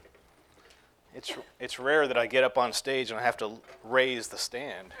It's rare that I get up on stage and I have to raise the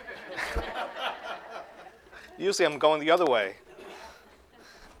stand. Usually I'm going the other way.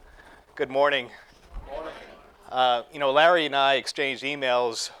 Good morning. Larry and I exchanged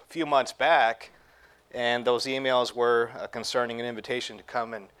emails a few months back, and those emails were concerning an invitation to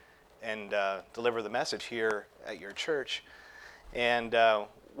come and deliver the message here at your church. And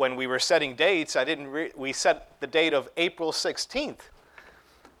when we were setting dates, we set the date of April 16th.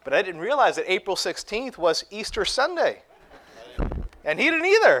 But I didn't realize that April 16th was Easter Sunday. And he didn't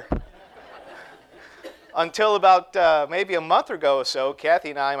either. Until about maybe a month ago or so, Kathy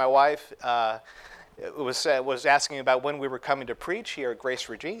and I, my wife, was asking about when we were coming to preach here at Grace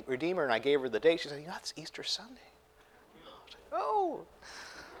Redeemer, and I gave her the date. She said, it's Easter Sunday. Oh.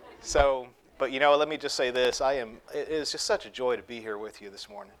 So, but let me just say this. It is just such a joy to be here with you this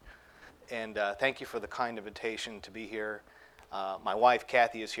morning. And thank you for the kind invitation to be here. My wife,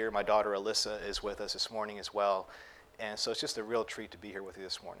 Kathy, is here. My daughter, Alyssa, is with us this morning as well. And so it's just a real treat to be here with you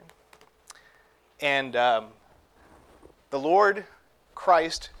this morning. And the Lord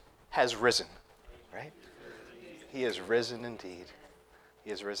Christ has risen, right? He has risen indeed. He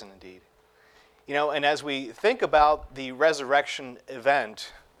has risen indeed. And as we think about the resurrection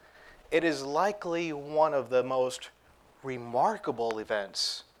event, it is likely one of the most remarkable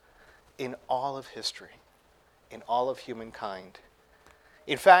events in all of history, in all of humankind.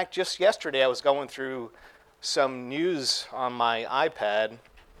 In fact, just yesterday I was going through some news on my iPad,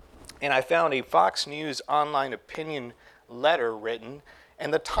 and I found a Fox News online opinion letter written,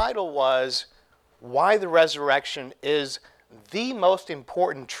 and the title was, "Why the Resurrection is the Most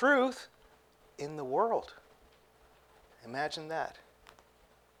Important Truth in the World." Imagine that.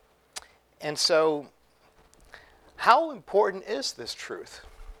 And so, how important is this truth?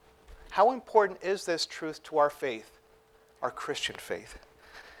 How important is this truth to our faith, our Christian faith?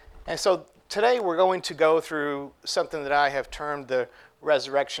 And so today we're going to go through something that I have termed the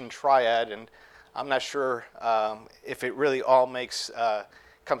resurrection triad, and I'm not sure if it really all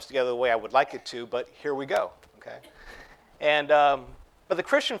comes together the way I would like it to, but here we go. Okay, and but the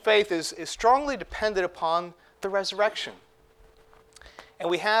Christian faith is strongly dependent upon the resurrection, and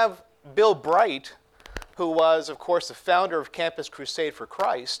we have Bill Bright, who was, of course, the founder of Campus Crusade for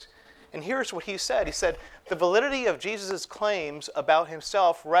Christ. And here's what he said. He said, "The validity of Jesus' claims about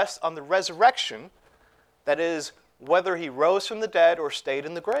himself rests on the resurrection, that is, whether he rose from the dead or stayed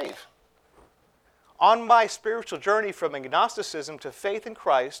in the grave. On my spiritual journey from agnosticism to faith in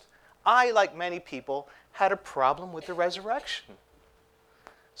Christ, I, like many people, had a problem with the resurrection."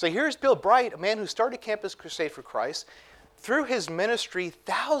 So here's Bill Bright, a man who started Campus Crusade for Christ. Through his ministry,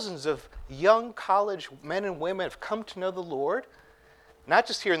 thousands of young college men and women have come to know the Lord. Not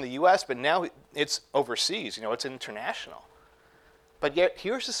just here in the U.S., but now it's overseas. It's international. But yet,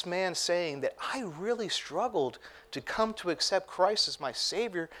 here's this man saying that I really struggled to come to accept Christ as my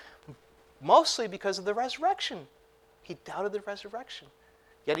Savior, mostly because of the resurrection. He doubted the resurrection.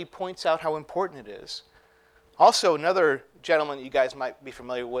 Yet he points out how important it is. Also, another gentleman you guys might be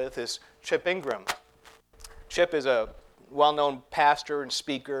familiar with is Chip Ingram. Chip is a well-known pastor and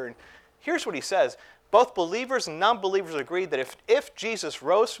speaker, and here's what he says. Both believers and non-believers agree that if Jesus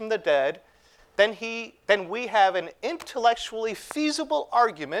rose from the dead, then we have an intellectually feasible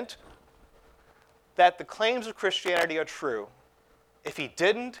argument that the claims of Christianity are true. If he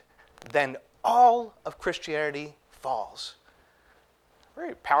didn't, then all of Christianity falls.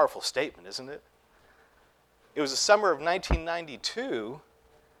 Very powerful statement, isn't it? It was the summer of 1992,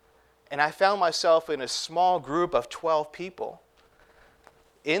 and I found myself in a small group of 12 people.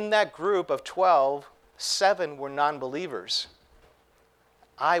 In that group of 12, 7 were non-believers.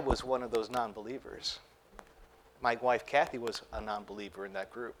 I was one of those non-believers. My wife, Kathy, was a non-believer in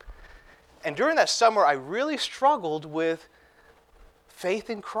that group. And during that summer, I really struggled with faith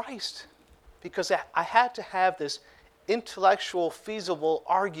in Christ because I had to have this intellectual, feasible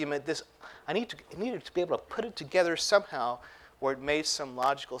argument. I needed to be able to put it together somehow where it made some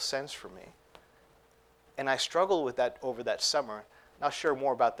logical sense for me. And I struggled with that over that summer. And I'll share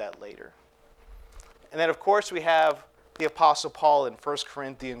more about that later. And then, of course, we have the Apostle Paul in 1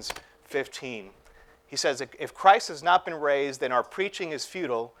 Corinthians 15. He says, "If Christ has not been raised, then our preaching is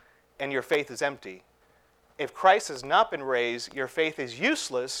futile and your faith is empty. If Christ has not been raised, your faith is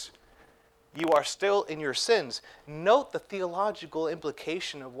useless. You are still in your sins." Note the theological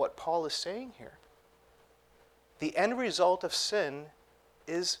implication of what Paul is saying here. The end result of sin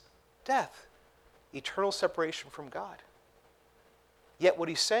is death, eternal separation from God. Yet what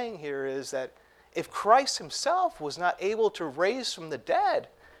he's saying here is that if Christ himself was not able to raise from the dead,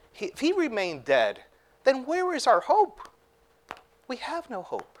 if he remained dead, then where is our hope? We have no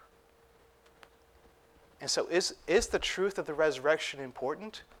hope. And so is the truth of the resurrection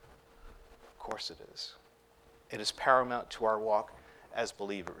important? Of course it is. It is paramount to our walk as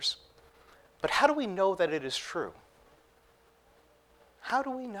believers. But how do we know that it is true? How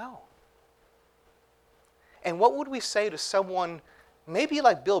do we know? And what would we say to someone, maybe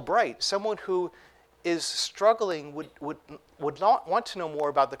like Bill Bright, someone who is struggling, would not want to know more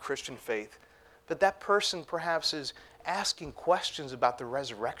about the Christian faith, but that person perhaps is asking questions about the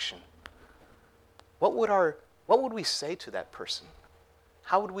resurrection? What would we say to that person?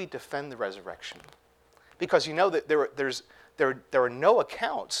 How would we defend the resurrection? Because you know that there are no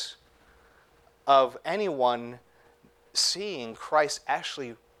accounts of anyone seeing Christ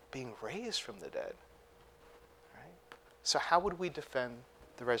actually being raised from the dead. Right? So how would we defend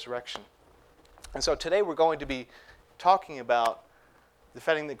the resurrection? And so today we're going to be talking about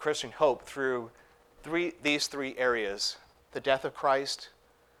defending the Christian hope through these three areas: the death of Christ,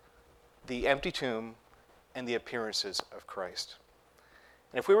 the empty tomb, and the appearances of Christ.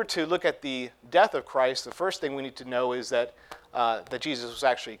 And if we were to look at the death of Christ, the first thing we need to know is that Jesus was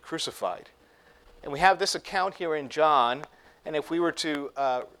actually crucified. And we have this account here in John, and if we were to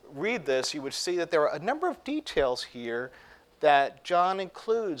read this, you would see that there are a number of details here that John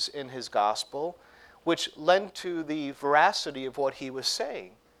includes in his gospel, which lend to the veracity of what he was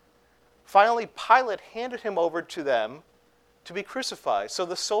saying. Finally, Pilate handed him over to them to be crucified. So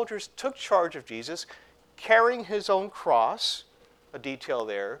the soldiers took charge of Jesus, carrying his own cross, a detail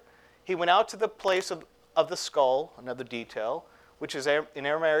there. He went out to the place of the skull, another detail, which is in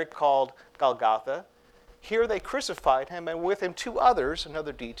Aramaic called Golgotha. Here they crucified him, and with him two others,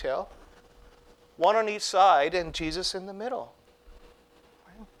 another detail, one on each side and Jesus in the middle.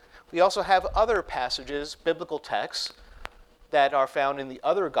 We also have other passages, biblical texts, that are found in the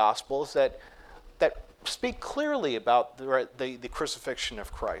other Gospels that speak clearly about the crucifixion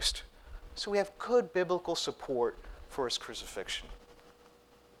of Christ. So we have good biblical support for his crucifixion.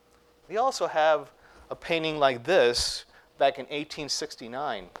 We also have a painting like this back in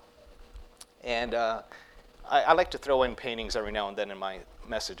 1869. And I like to throw in paintings every now and then in my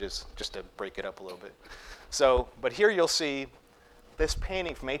messages just to break it up a little bit. But here you'll see this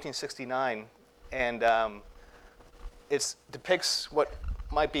painting from 1869, and it depicts what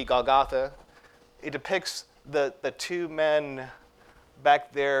might be Golgotha. It depicts the two men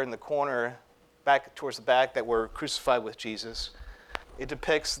back there in the corner, back towards the back, that were crucified with Jesus. It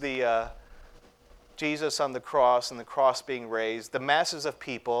depicts the Jesus on the cross and the cross being raised, the masses of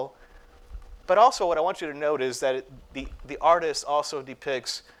people. But also what I want you to note is that the artist also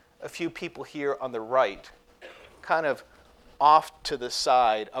depicts a few people here on the right, kind of off to the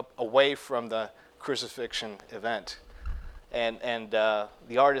side, up away from the crucifixion event. And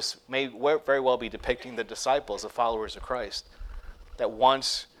the artist may very well be depicting the disciples, the followers of Christ, that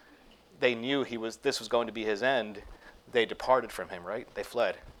once they knew this was going to be his end, they departed from him, right? They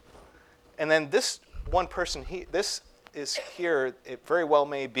fled. And then this one person, this is here, it very well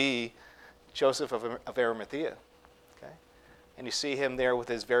may be Joseph of Arimathea. Okay? And you see him there with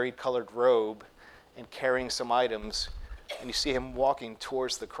his varied-colored robe and carrying some items, and you see him walking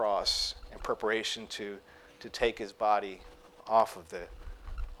towards the cross in preparation to take his body off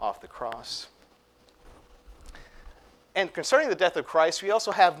the cross. And concerning the death of Christ, we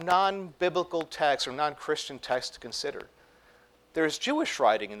also have non-biblical texts or non-Christian texts to consider. There's Jewish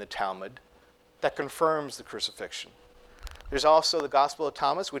writing in the Talmud that confirms the crucifixion. There's also the Gospel of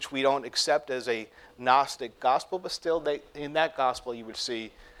Thomas, which we don't accept as a Gnostic gospel, but still in that gospel you would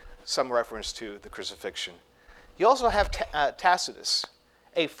see some reference to the crucifixion. You also have Tacitus,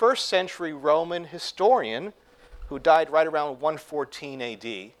 a first century Roman historian who died right around 114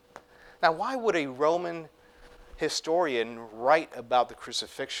 AD. Now, why would a Roman historian write about the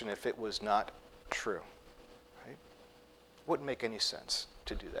crucifixion if it was not true? Right? Wouldn't make any sense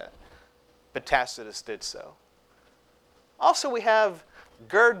to do that. But Tacitus did so. Also, we have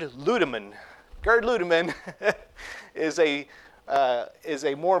Gerd Ludemann. Gerd Ludemann is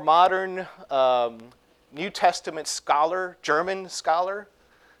a more modern New Testament scholar, German scholar,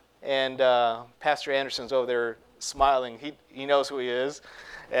 and Pastor Anderson's over there smiling. He knows who he is,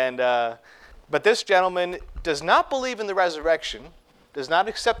 but this gentleman does not believe in the resurrection, does not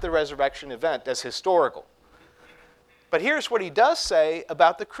accept the resurrection event as historical. But here's what he does say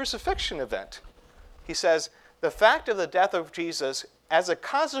about the crucifixion event. He says, the fact of the death of Jesus as a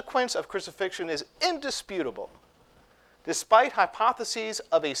consequence of crucifixion is indisputable. Despite hypotheses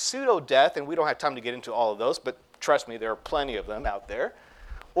of a pseudo-death, and we don't have time to get into all of those, but trust me, there are plenty of them out there,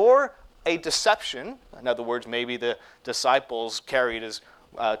 or a deception, in other words, maybe the disciples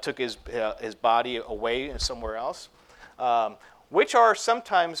took his body away somewhere else, which are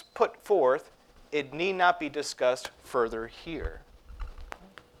sometimes put forth, it need not be discussed further here.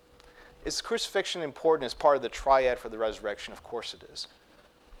 Is crucifixion important as part of the triad for the resurrection? Of course it is.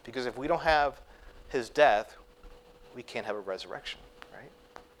 Because if we don't have his death, we can't have a resurrection, right?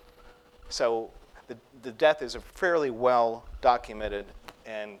 So the death is a fairly well documented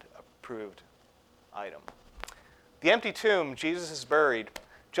and approved item. The empty tomb, Jesus is buried.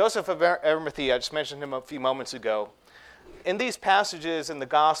 Joseph of Arimathea, I just mentioned him a few moments ago. In these passages in the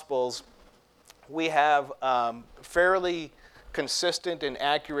Gospels, we have fairly consistent and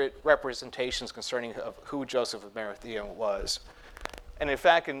accurate representations concerning of who Joseph of Arimathea was. And in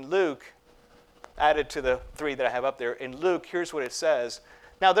fact, in Luke, added to the three that I have up there, in Luke, here's what it says.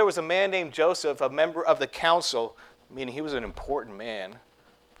 Now there was a man named Joseph, a member of the council, meaning he was an important man,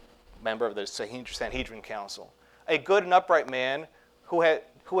 member of the Sanhedrin council, a good and upright man who had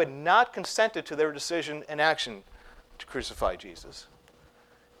not consented to their decision and action to crucify Jesus.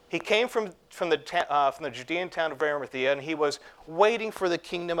 He came from the Judean town of Arimathea, and he was waiting for the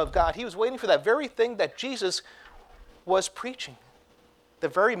kingdom of God. He was waiting for that very thing that Jesus was preaching. The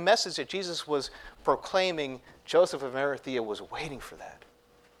very message that Jesus was proclaiming, Joseph of Arimathea was waiting for that.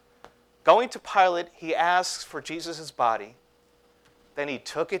 Going to Pilate, he asks for Jesus' body. Then he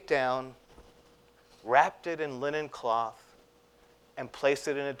took it down, wrapped it in linen cloth, and placed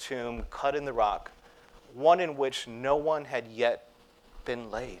it in a tomb cut in the rock, one in which no one had yet been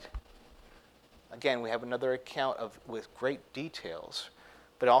laid. Again, we have another account with great details,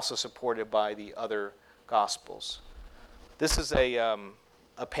 but also supported by the other Gospels. This is a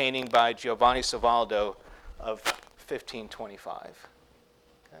painting by Giovanni Savoldo of 1525.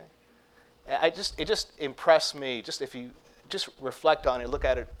 Okay? It just impressed me. Just if you just reflect on it, look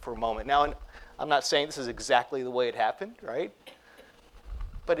at it for a moment. Now, I'm not saying this is exactly the way it happened, right?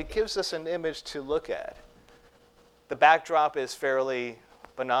 But it gives us an image to look at. The backdrop is fairly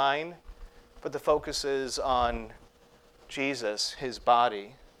benign, but the focus is on Jesus, his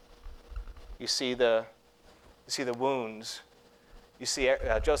body. You see the wounds. You see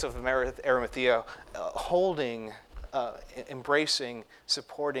Joseph of Arimathea holding, embracing,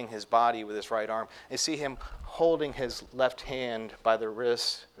 supporting his body with his right arm. You see him holding his left hand by the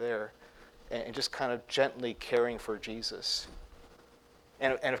wrist there and just kind of gently caring for Jesus.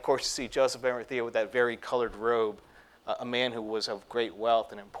 And of course, you see Joseph of Arimathea with that very colored robe, a man who was of great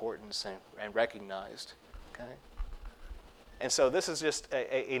wealth and importance and recognized. Okay? And so this is just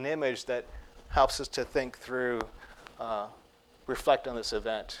an image that helps us to think through, reflect on this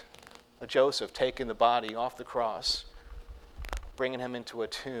event. Joseph taking the body off the cross, bringing him into a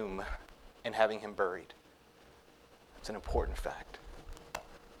tomb, and having him buried. It's an important fact.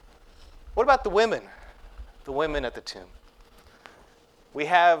 What about the women? The women at the tomb. We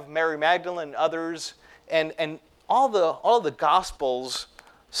have Mary Magdalene and others, and all the Gospels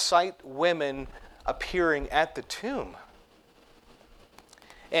cite women appearing at the tomb.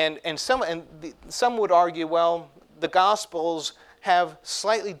 And some would argue, well, the Gospels have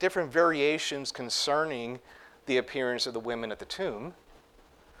slightly different variations concerning the appearance of the women at the tomb.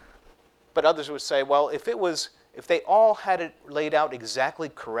 But others would say, well, if they all had it laid out exactly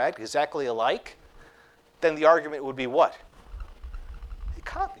correct, exactly alike, then the argument would be what? They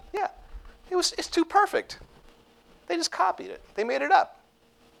copied. Yeah, it's too perfect. They just copied it. They made it up.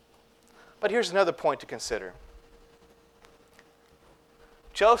 But here's another point to consider.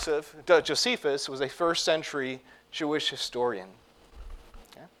 Josephus was a first century Jewish historian.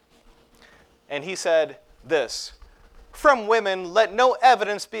 Okay? And he said this, "From women let no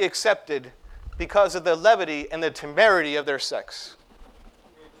evidence be accepted because of the levity and the temerity of their sex."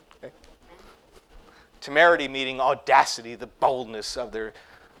 Okay? Temerity meaning audacity, the boldness of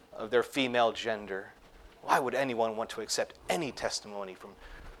their female gender. Why would anyone want to accept any testimony from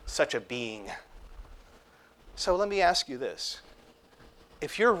such a being? So let me ask you this.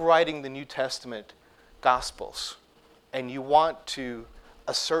 If you're writing the New Testament Gospels and you want to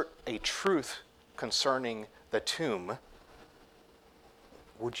assert a truth concerning the tomb,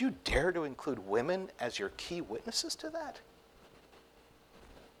 would you dare to include women as your key witnesses to that?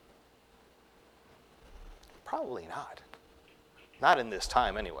 Probably not. Not in this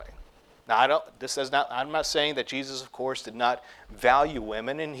time anyway. Now, I'm not saying that Jesus, of course, did not value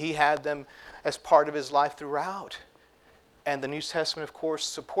women, and he had them as part of his life throughout. And the New Testament, of course,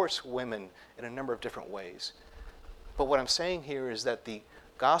 supports women in a number of different ways. But what I'm saying here is that the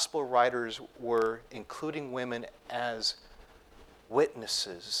gospel writers were including women as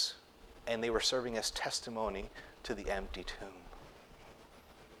witnesses, and they were serving as testimony to the empty tomb.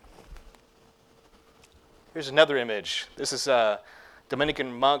 Here's another image. This is a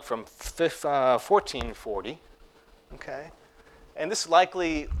Dominican monk from 1440. Okay? And this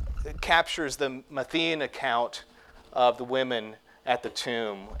likely captures the Matthean account of the women at the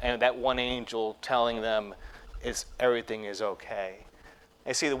tomb, and that one angel telling them everything is okay.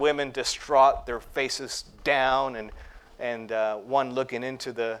 I see the women distraught, their faces down, and one looking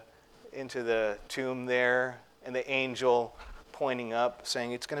into the tomb there, and the angel pointing up,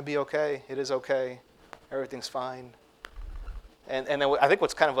 saying, "It's going to be okay. It is okay. Everything's fine." And then I think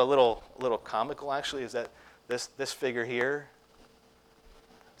what's kind of a little comical actually is that this figure here.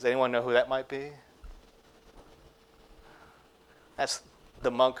 Does anyone know who that might be? That's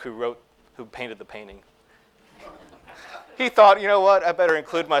the monk who painted the painting. He thought, you know what, I better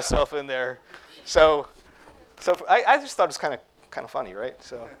include myself in there. So I just thought it was kind of funny, right?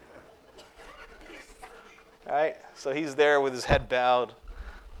 So, all right. So he's there with his head bowed,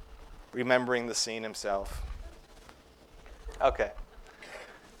 remembering the scene himself. Okay.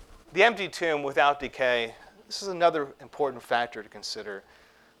 The empty tomb without decay. This is another important factor to consider.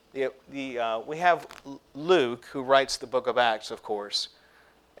 We have Luke, who writes the book of Acts, of course.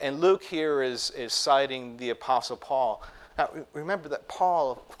 And Luke here is citing the Apostle Paul. Now, remember that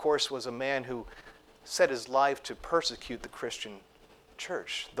Paul, of course, was a man who set his life to persecute the Christian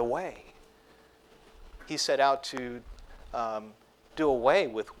church, the way. He set out to do away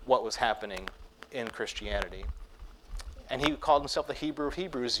with what was happening in Christianity. And he called himself the Hebrew of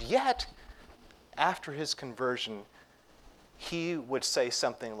Hebrews. Yet, after his conversion, he would say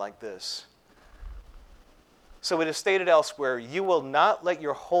something like this. So it is stated elsewhere, "You will not let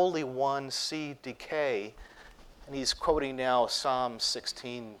your Holy One see decay." And he's quoting now Psalm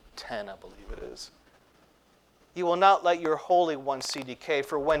 16:10, I believe it is. "You will not let your Holy One see decay.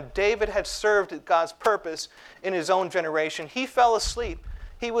 For when David had served God's purpose in his own generation, he fell asleep.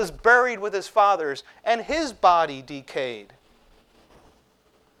 He was buried with his fathers, and his body decayed.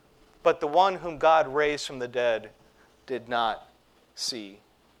 But the one whom God raised from the dead did not see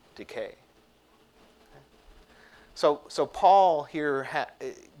decay." So Paul here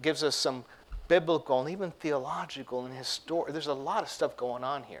gives us some biblical and even theological and historical. There's a lot of stuff going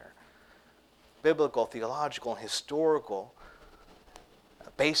on here. Biblical, theological, and historical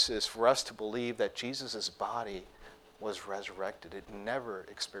basis for us to believe that Jesus' body was resurrected. It never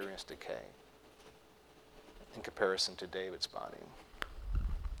experienced decay in comparison to David's body.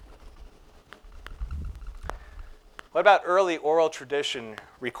 What about early oral tradition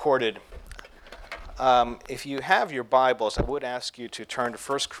recorded? If you have your Bibles, I would ask you to turn to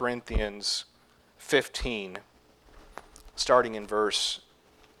 1 Corinthians 15, starting in verse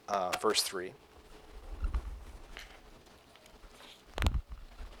 3.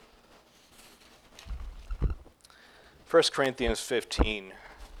 1 Corinthians 15,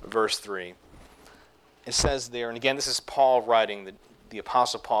 verse 3. It says there, and again, this is Paul writing, the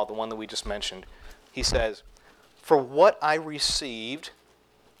Apostle Paul, the one that we just mentioned. He says, "For what I received,"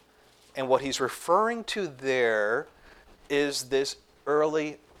 and what he's referring to there is this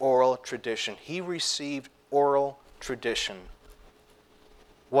early oral tradition. He received oral tradition.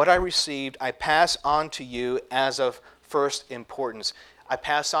 "What I received, I pass on to you as of first importance." I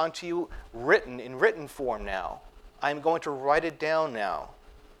pass on to you in written form now. I'm going to write it down now.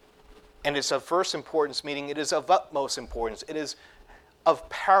 And it's of first importance, meaning it is of utmost importance. It is of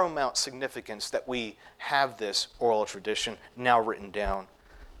paramount significance that we have this oral tradition now written down.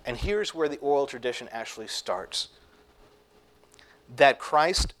 And here's where the oral tradition actually starts. That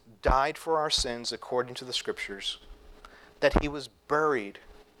Christ died for our sins according to the Scriptures, that he was buried,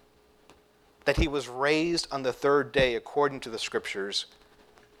 that he was raised on the third day according to the Scriptures,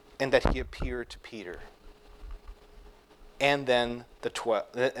 and that he appeared to Peter, and then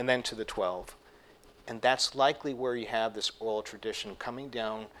to the 12. And that's likely where you have this oral tradition coming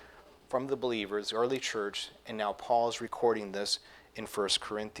down from the believers, the early church, and now Paul's recording this in 1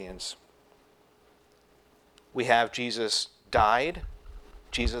 Corinthians. We have Jesus died,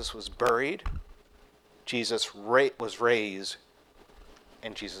 Jesus was buried, Jesus was raised,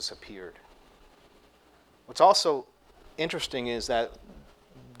 and Jesus appeared. What's also interesting is that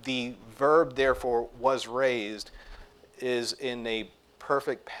the verb, therefore, was raised, is in a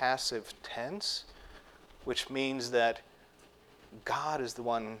perfect passive tense, which means that God is the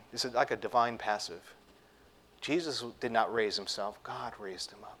one, it's like a divine passive. Jesus did not raise himself, God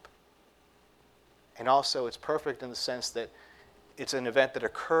raised him up. And also it's perfect in the sense that it's an event that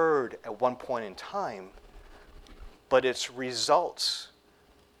occurred at one point in time, but its results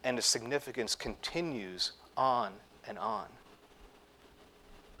and its significance continues on and on.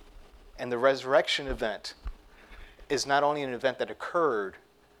 And the resurrection event is not only an event that occurred,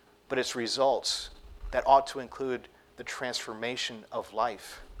 but its results that ought to include the transformation of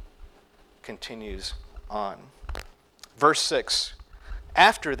life continues on. Verse 6,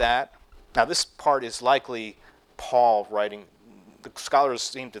 After that, now this part is likely Paul writing. The scholars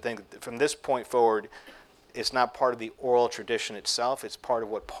seem to think that from this point forward, it's not part of the oral tradition itself, it's part of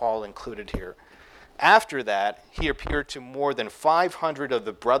what Paul included here. After that, he appeared to more than 500 of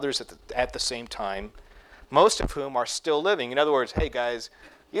the brothers at the same time, most of whom are still living. In other words, hey guys,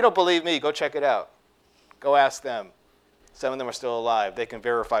 you don't believe me, go check it out. Go ask them. Some of them are still alive. They can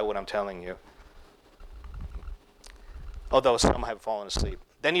verify what I'm telling you. Although some have fallen asleep.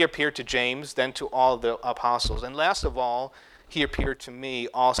 Then he appeared to James, then to all the apostles. And last of all, he appeared to me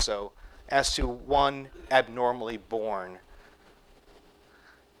also as to one abnormally born.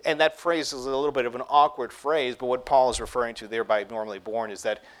 And that phrase is a little bit of an awkward phrase, but what Paul is referring to there by abnormally born is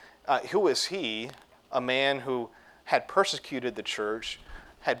that who is he, a man who had persecuted the church,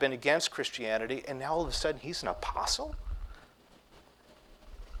 had been against Christianity, and now all of a sudden he's an apostle?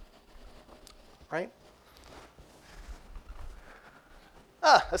 Right?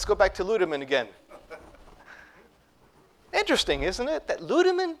 Let's go back to Ludemann again. Interesting, isn't it? That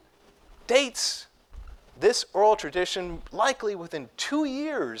Ludemann dates this oral tradition likely within 2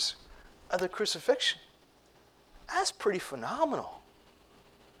 years of the crucifixion. That's pretty phenomenal.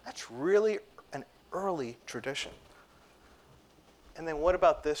 That's really an early tradition. And then what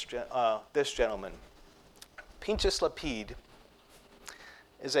about this gentleman? Pinchas Lapid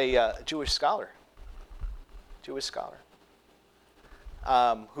is a Jewish scholar.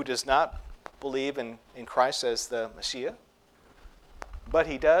 Who does not believe in Christ as the Messiah, but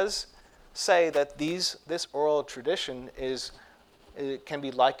he does say that this oral tradition can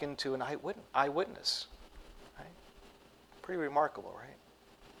be likened to an eyewitness. Right? Pretty remarkable, right?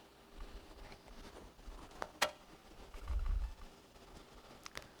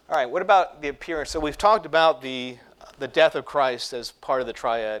 All right, what about the appearance? So we've talked about the death of Christ as part of the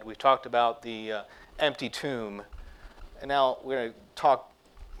triad. We've talked about the empty tomb. And now we're going to talk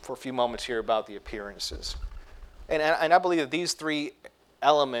for a few moments here about the appearances. And I believe that these three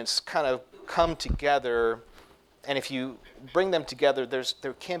elements kind of come together, and if you bring them together,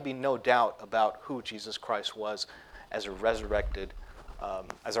 there can be no doubt about who Jesus Christ was as a resurrected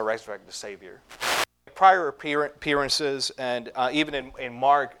Savior. Prior appearances, and even in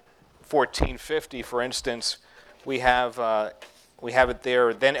Mark 14:50, for instance, we have it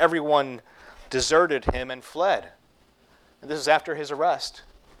there. Then everyone deserted him and fled. And this is after his arrest.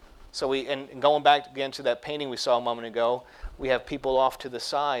 So and going back again to that painting we saw a moment ago, we have people off to the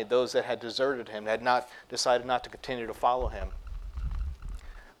side, those that had deserted him, had not decided not to continue to follow him.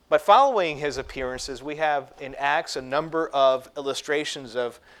 But following his appearances, we have in Acts a number of illustrations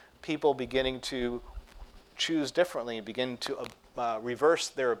of people beginning to choose differently and begin to reverse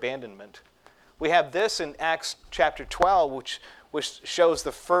their abandonment. We have this in Acts chapter 12, which shows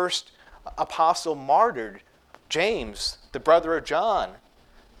the first apostle martyred, James, the brother of John,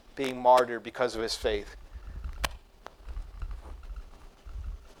 being martyred because of his faith.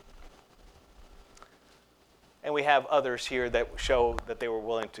 And we have others here that show that they were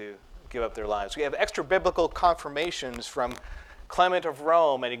willing to give up their lives. We have extra biblical confirmations from Clement of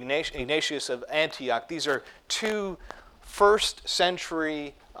Rome and Ignatius of Antioch. These are two first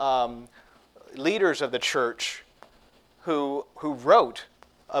century leaders of the church who wrote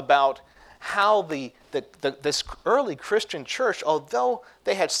about how this early Christian church, although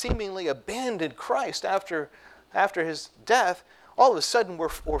they had seemingly abandoned Christ after his death, all of a sudden we're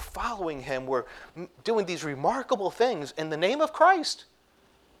following him. We're doing these remarkable things in the name of Christ.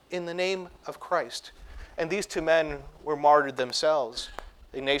 In the name of Christ. And these two men were martyred themselves.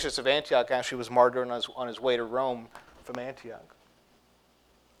 Ignatius of Antioch actually was martyred on his way to Rome from Antioch.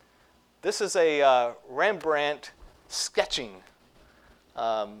 This is a Rembrandt sketching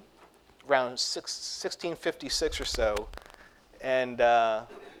around 1656 or so, and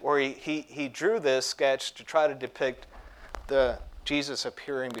where he drew this sketch to try to depict the Jesus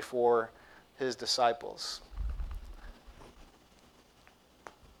appearing before his disciples.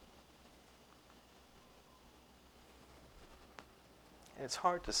 And it's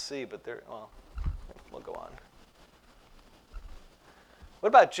hard to see, but we'll go on. What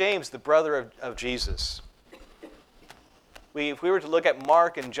about James, the brother of Jesus? If we were to look at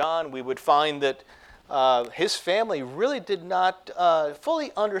Mark and John, we would find that his family really did not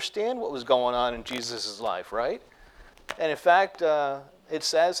fully understand what was going on in Jesus' life, right? And in fact, it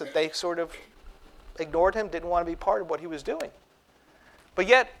says that they sort of ignored him, didn't want to be part of what he was doing. But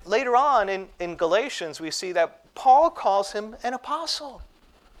yet, later on in Galatians, we see that Paul calls him an apostle.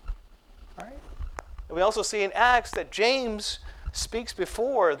 Right? And we also see in Acts that James speaks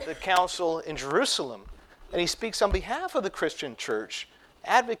before the council in Jerusalem. And he speaks on behalf of the Christian church,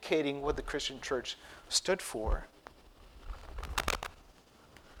 advocating what the Christian church stood for.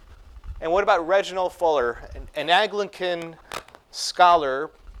 And what about Reginald Fuller, an Anglican scholar,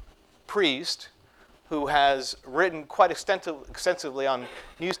 priest, who has written quite extensively on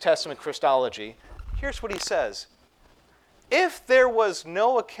New Testament Christology? Here's what he says. If there was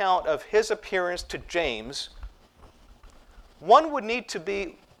no account of his appearance to James, one would need to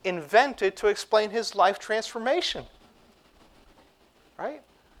be invented to explain his life transformation. Right?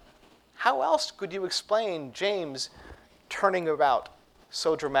 How else could you explain James turning about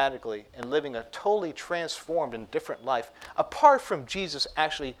so dramatically and living a totally transformed and different life apart from Jesus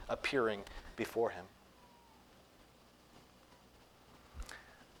actually appearing before him?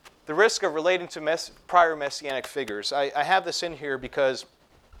 The risk of relating to prior messianic figures. I have this in here because,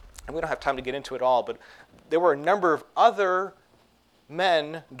 and we don't have time to get into it all, but there were a number of other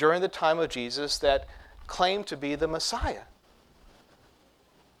men during the time of Jesus that claimed to be the Messiah.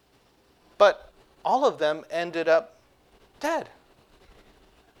 But all of them ended up dead.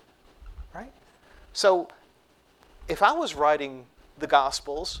 Right? So if I was writing the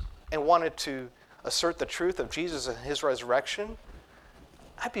Gospels and wanted to assert the truth of Jesus and his resurrection,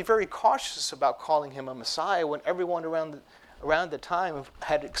 I'd be very cautious about calling him a Messiah when everyone around the time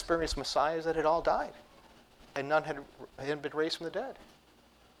had experienced Messiahs that had all died and none had been raised from the dead.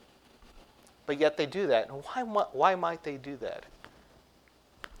 But yet they do that. And why might they do that?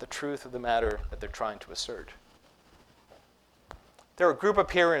 The truth of the matter that they're trying to assert. There are group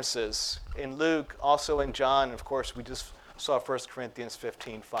appearances in Luke, also in John, and of course we just saw 1 Corinthians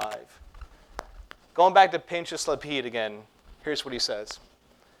 15:5. Going back to Pinchas Lapide again, here's what he says.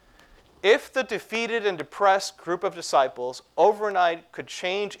 If the defeated and depressed group of disciples overnight could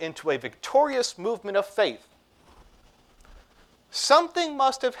change into a victorious movement of faith, something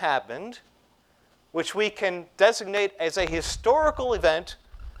must have happened which we can designate as a historical event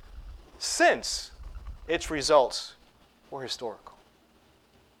since its results were historical.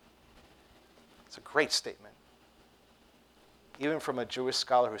 It's a great statement, even from a Jewish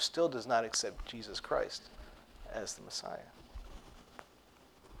scholar who still does not accept Jesus Christ as the Messiah.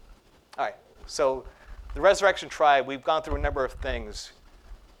 All right, so the resurrection tribe, we've gone through a number of things.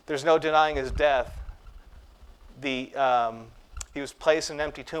 There's no denying his death. He was placed in an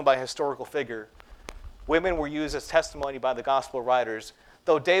empty tomb by a historical figure. Women were used as testimony by the gospel writers.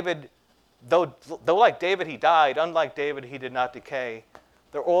 Though like David he died, unlike David he did not decay.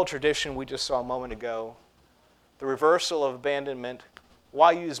 The oral tradition we just saw a moment ago. The reversal of abandonment.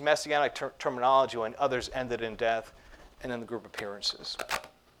 Why use messianic terminology when others ended in death? And then the group appearances.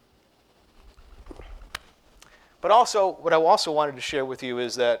 But also, what I also wanted to share with you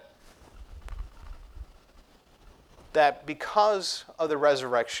is that because of the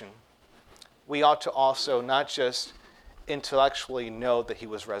resurrection, we ought to also not just intellectually know that he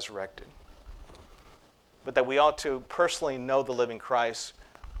was resurrected, but that we ought to personally know the living Christ,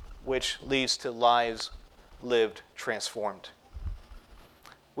 which leads to lives lived transformed.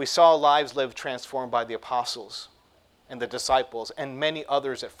 We saw lives lived transformed by the apostles and the disciples and many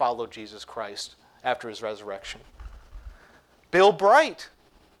others that followed Jesus Christ after his resurrection. Bill Bright,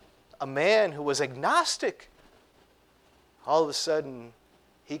 a man who was agnostic, all of a sudden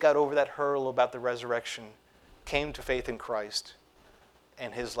he got over that hurdle about the resurrection, came to faith in Christ,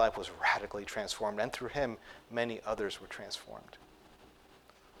 and his life was radically transformed. And through him, many others were transformed.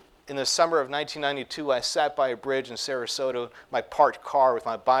 In the summer of 1992, I sat by a bridge in Sarasota, my parked car with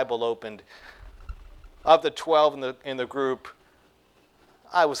my Bible opened. Of the 12 in the group,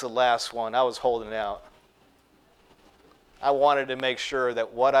 I was the last one. I was holding out. I wanted to make sure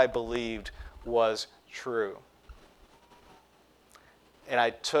that what I believed was true. And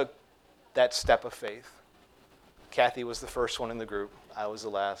I took that step of faith. Kathy was the first one in the group. I was the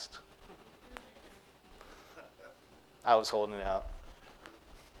last. I was holding it out.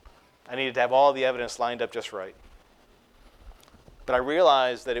 I needed to have all the evidence lined up just right. But I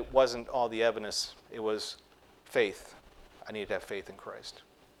realized that it wasn't all the evidence. It was faith. I needed to have faith in Christ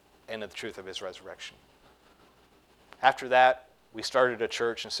and in the truth of his resurrection. After that, we started a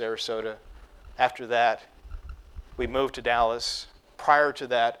church in Sarasota. After that, we moved to Dallas. Prior to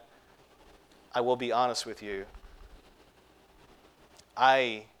that, I will be honest with you,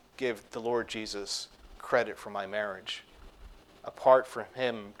 I give the Lord Jesus credit for my marriage. Apart from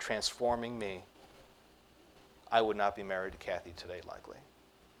him transforming me, I would not be married to Kathy today, likely.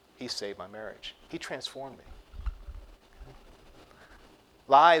 He saved my marriage. He transformed me.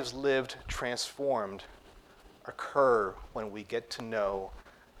 Lives lived transformed occur when we get to know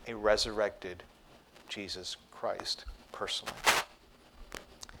a resurrected Jesus Christ personally.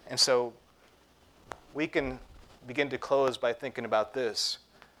 And so we can begin to close by thinking about this.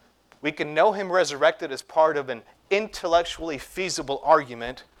 We can know him resurrected as part of an intellectually feasible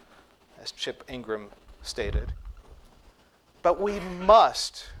argument, as Chip Ingram stated. But we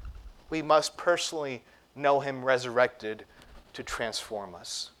must personally know him resurrected to transform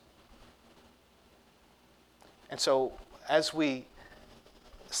us. And so as we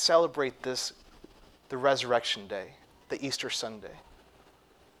celebrate this, the resurrection day, the Easter Sunday,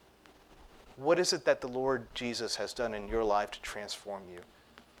 what is it that the Lord Jesus has done in your life to transform you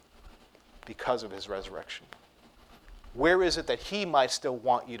because of his resurrection? Where is it that he might still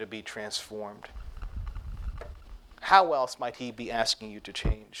want you to be transformed? How else might he be asking you to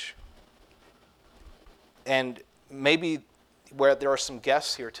change? And maybe where there are some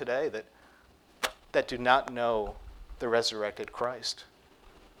guests here today that do not know the resurrected Christ.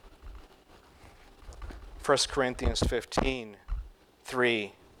 1 Corinthians 15,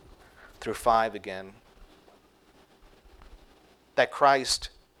 3 through 5 again. That Christ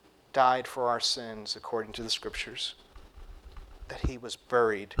died for our sins according to the Scriptures. That he was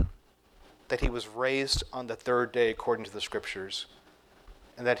buried. That he was raised on the third day according to the Scriptures.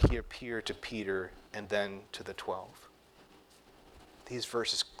 And that he appeared to Peter and then to the 12. These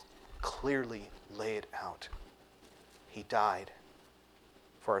verses clearly lay it out. He died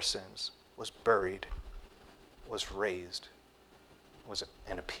for our sins, was buried, was raised,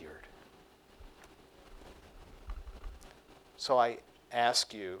 and appeared. So I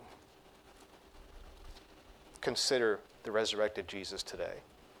ask you, consider the resurrected Jesus today.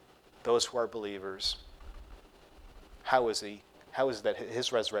 Those who are believers, how is it that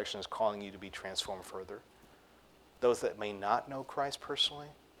his resurrection is calling you to be transformed further? Those that may not know Christ personally,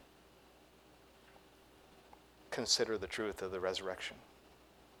 consider the truth of the resurrection.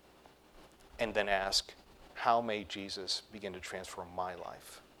 And then ask, how may Jesus begin to transform my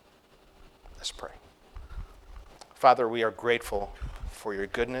life? Let's pray. Father, we are grateful for your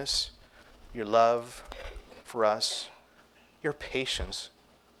goodness, your love for us, your patience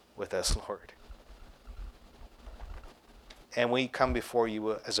with us, Lord. And we come before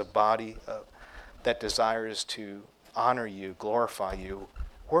you as a body that desires to honor you, glorify you,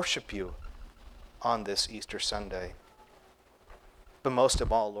 worship you on this Easter Sunday. But most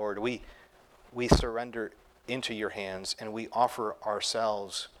of all, Lord, we surrender into your hands and we offer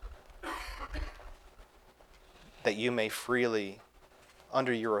ourselves that you may freely,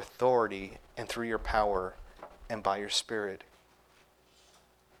 under your authority and through your power and by your Spirit,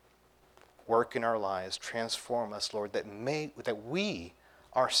 work in our lives, transform us, Lord, that we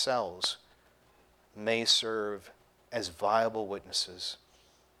ourselves may serve as viable witnesses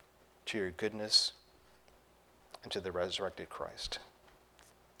to your goodness and to the resurrected Christ.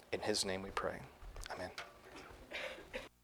 In his name we pray. Amen.